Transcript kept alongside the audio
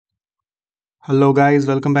Hello guys,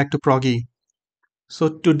 welcome back to Proggy. So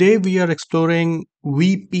today we are exploring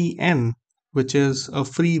VPN, which is a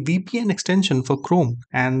free VPN extension for Chrome,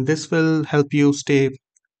 and this will help you stay,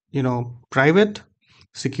 private,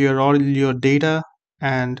 secure all your data,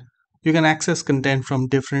 and you can access content from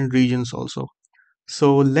different regions also.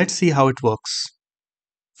 So let's see how it works.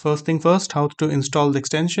 First thing first, how to install the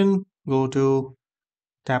extension. Go to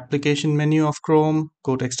the application menu of Chrome,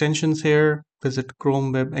 go to extensions here, visit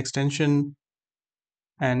Chrome Web Extension,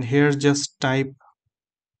 and here just type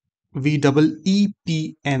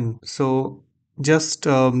VEEPN. So just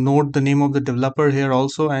note the name of the developer here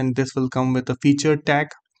also, and this will come with a feature tag.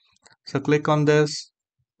 So click on this,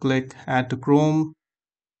 click add to Chrome,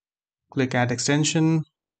 click add extension,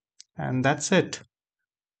 and that's it.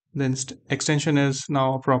 The extension is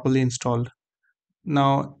now properly installed.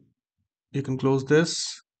 Now you can close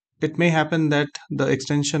this. It may happen that the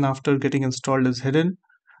extension after getting installed is hidden.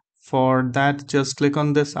 For that, just click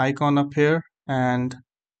on this icon up here and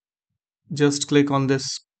just click on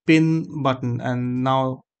this pin button, and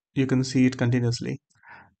now you can see it continuously.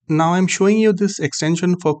 Now I'm showing you this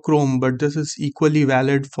extension for Chrome, but this is equally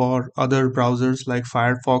valid for other browsers like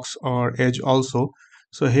Firefox or Edge also.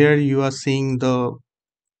 So here you are seeing the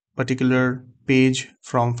particular page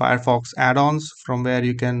from Firefox add-ons from where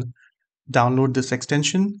you can download this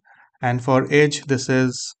extension. And for Edge, this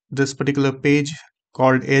is this particular page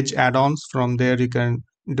called Edge add-ons. From there you can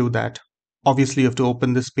do that. Obviously you have to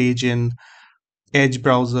open this page in Edge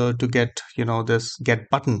browser to get this get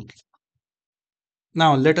button.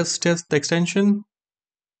 Now let us test the extension.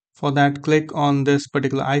 For that, click on this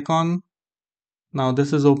particular icon. Now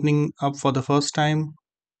this is opening up for the first time.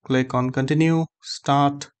 Click on continue,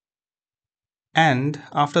 start, and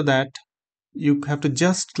after that you have to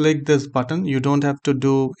just click this button. You don't have to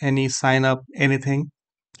do any sign up, anything.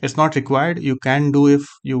 It's not required. You can do if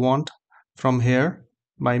you want from here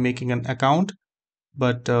by making an account,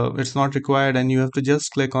 but it's not required, and you have to just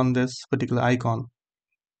click on this particular icon.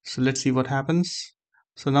 So let's see what happens.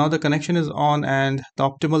 So now the connection is on, and the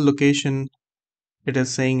optimal location it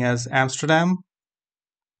is saying as Amsterdam.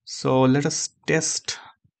 So let us test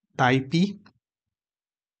the IP.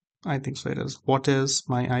 I think so it is. What is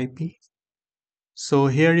my IP? So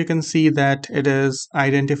here you can see that it is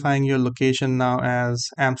identifying your location now as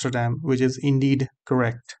Amsterdam, which is indeed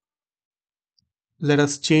correct. Let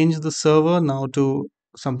us change the server now to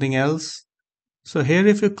something else. So here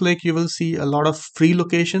if you click, you will see a lot of free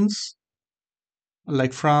locations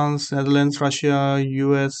like France, Netherlands, Russia,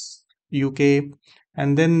 US, UK,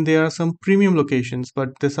 and then there are some premium locations, but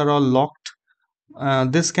these are all locked.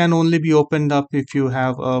 This can only be opened up if you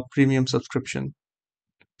have a premium subscription.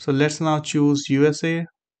 So let's now choose USA,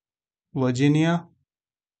 Virginia,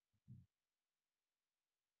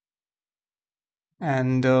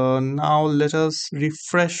 and now let us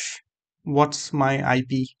refresh what's my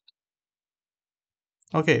IP.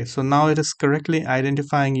 Okay, so now it is correctly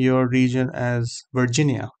identifying your region as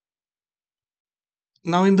Virginia.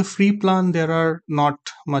 Now in the free plan, there are not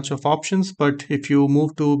much of options, but if you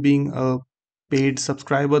move to being a paid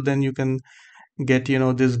subscriber, then you can get,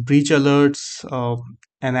 this breach alerts,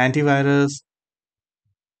 an antivirus,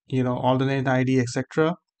 alternate ID,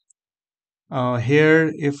 etc.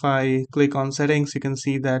 Here, if I click on settings, you can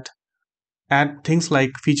see that add things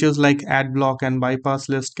like features like ad block and bypass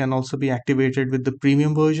list can also be activated with the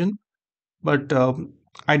premium version, but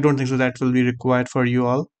I don't think so that will be required for you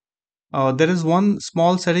all. There is one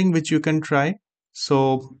small setting which you can try.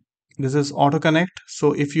 So this is auto connect.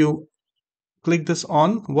 So if you click this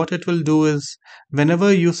on, what it will do is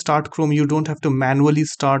whenever you start Chrome, you don't have to manually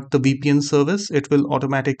start the VPN service. It will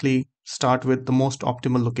automatically start with the most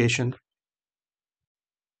optimal location.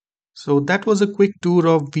 So that was a quick tour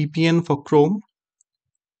of VPN for Chrome.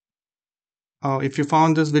 If you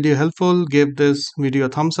found this video helpful, give this video a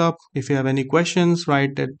thumbs up. If you have any questions,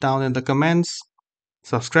 write it down in the comments.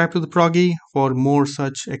 Subscribe to the Proggy for more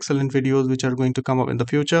such excellent videos which are going to come up in the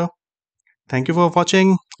future. Thank you for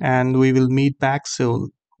watching, and we will meet back soon.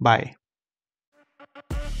 Bye.